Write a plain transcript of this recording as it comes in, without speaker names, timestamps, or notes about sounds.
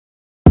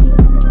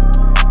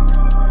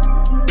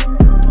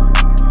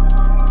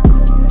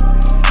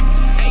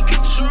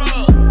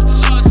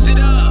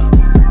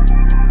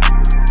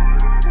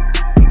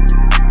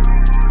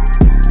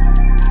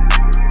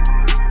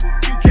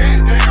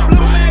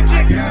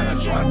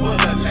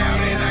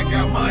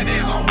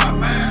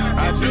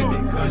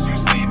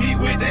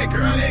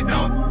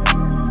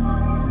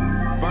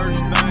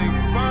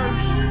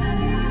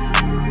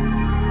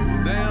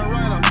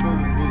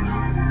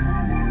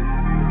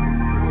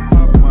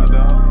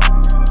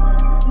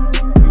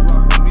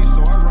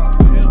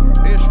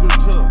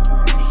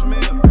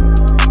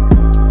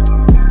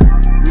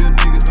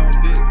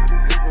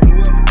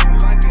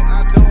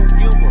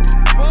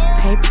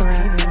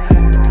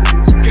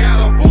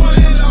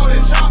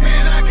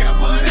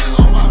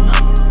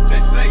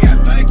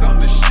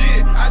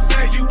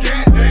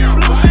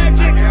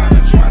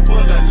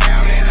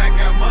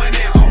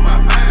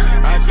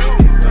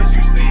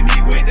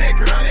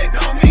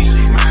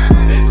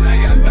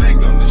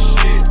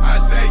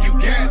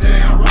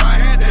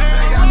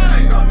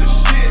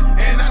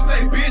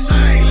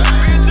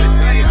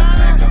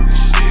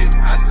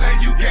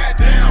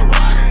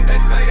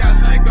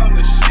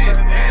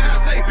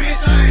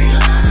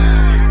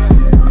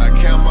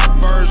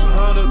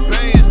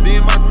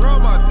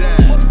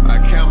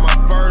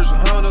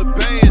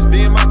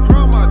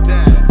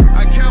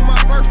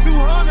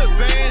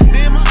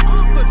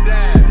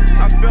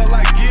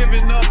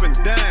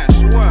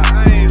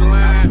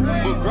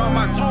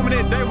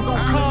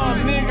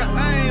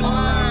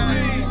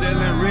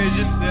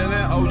pressure selling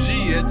OG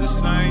at the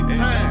same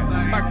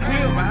time. My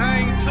clip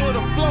hang to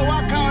the floor,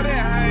 I call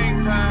that hang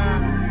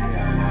time.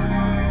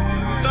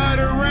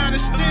 30 round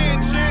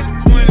extension,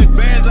 20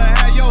 bands, I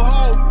had your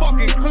whole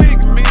fucking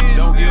clique, man.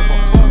 Don't give a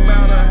fuck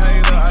about a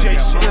hater, I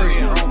got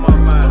money on my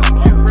mind.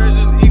 Your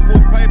pressures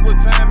equal paper,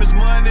 time is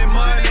money,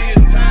 money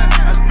is time.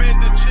 I spent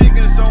the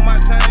chicken so my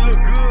time look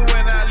good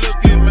when I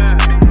look at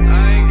mine.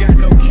 I ain't got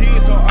no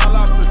kids, so all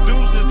I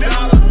produce is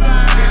dollar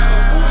sign.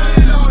 Put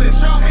it on the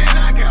chalk and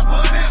I got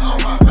money on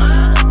my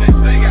mind. They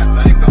say I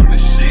think I'm the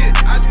shit,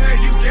 I say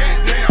you got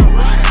damn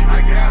right. I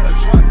got a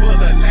truck full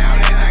of loud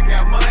and I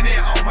got money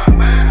on my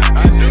mind.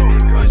 I do.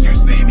 Because you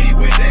see me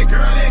with that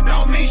girl, it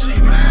don't mean she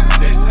mine.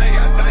 They say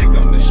I think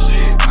I'm the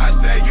shit, I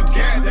say you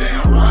got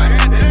damn right.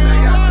 They say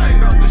I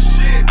think I'm the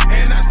shit,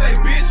 and I say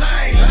bitch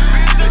I ain't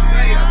lying. They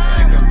say I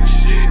think I'm the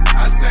shit,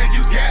 I say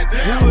you got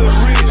damn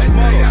right. They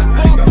say I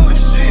think I'm the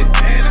shit,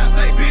 and I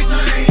say bitch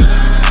I ain't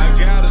lying. I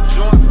got a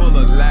joint full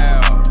of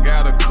loud,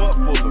 got a cup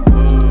full of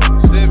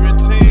bug.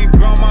 17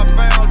 grandma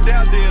found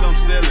out that I'm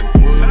selling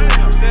wood.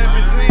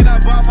 17 I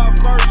bought my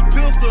first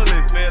pistol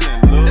and fell in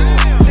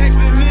love.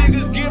 Texting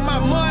niggas get my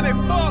money,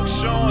 fuck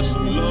showing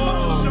some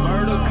love.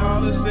 Murder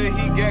caller said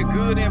he got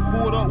good and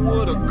pulled up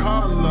with a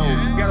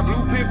carload. Got a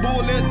blue pit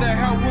bull at the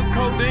house with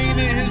codeine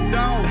in his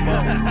dog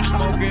mode.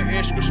 Smoking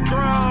extra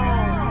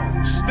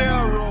strong,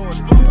 steroids.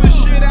 Flew the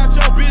shit out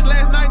your bitch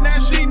last night, now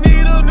she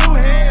need a new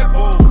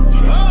headboard.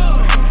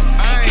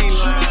 I ain't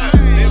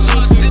lying, it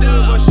looks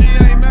good but she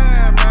ain't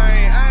mine,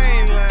 man, I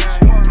ain't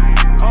lying.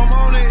 I'm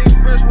on the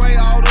expressway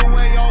all the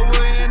way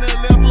over in the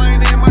left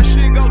lane and my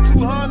shit go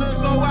 200,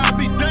 so I'll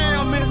be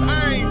damn if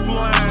I ain't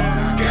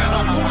flying. Got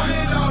a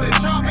money on the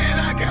chalk and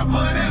I got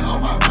money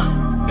on my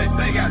mind. They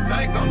say I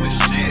think I'm the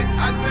shit,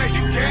 I say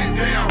you got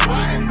damn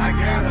right. I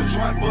got a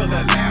trunk full of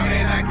loud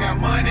and I got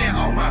money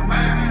on my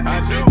mind.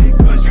 I do.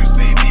 Because you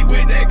see me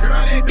with that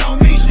girl, it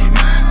don't mean she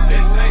mine.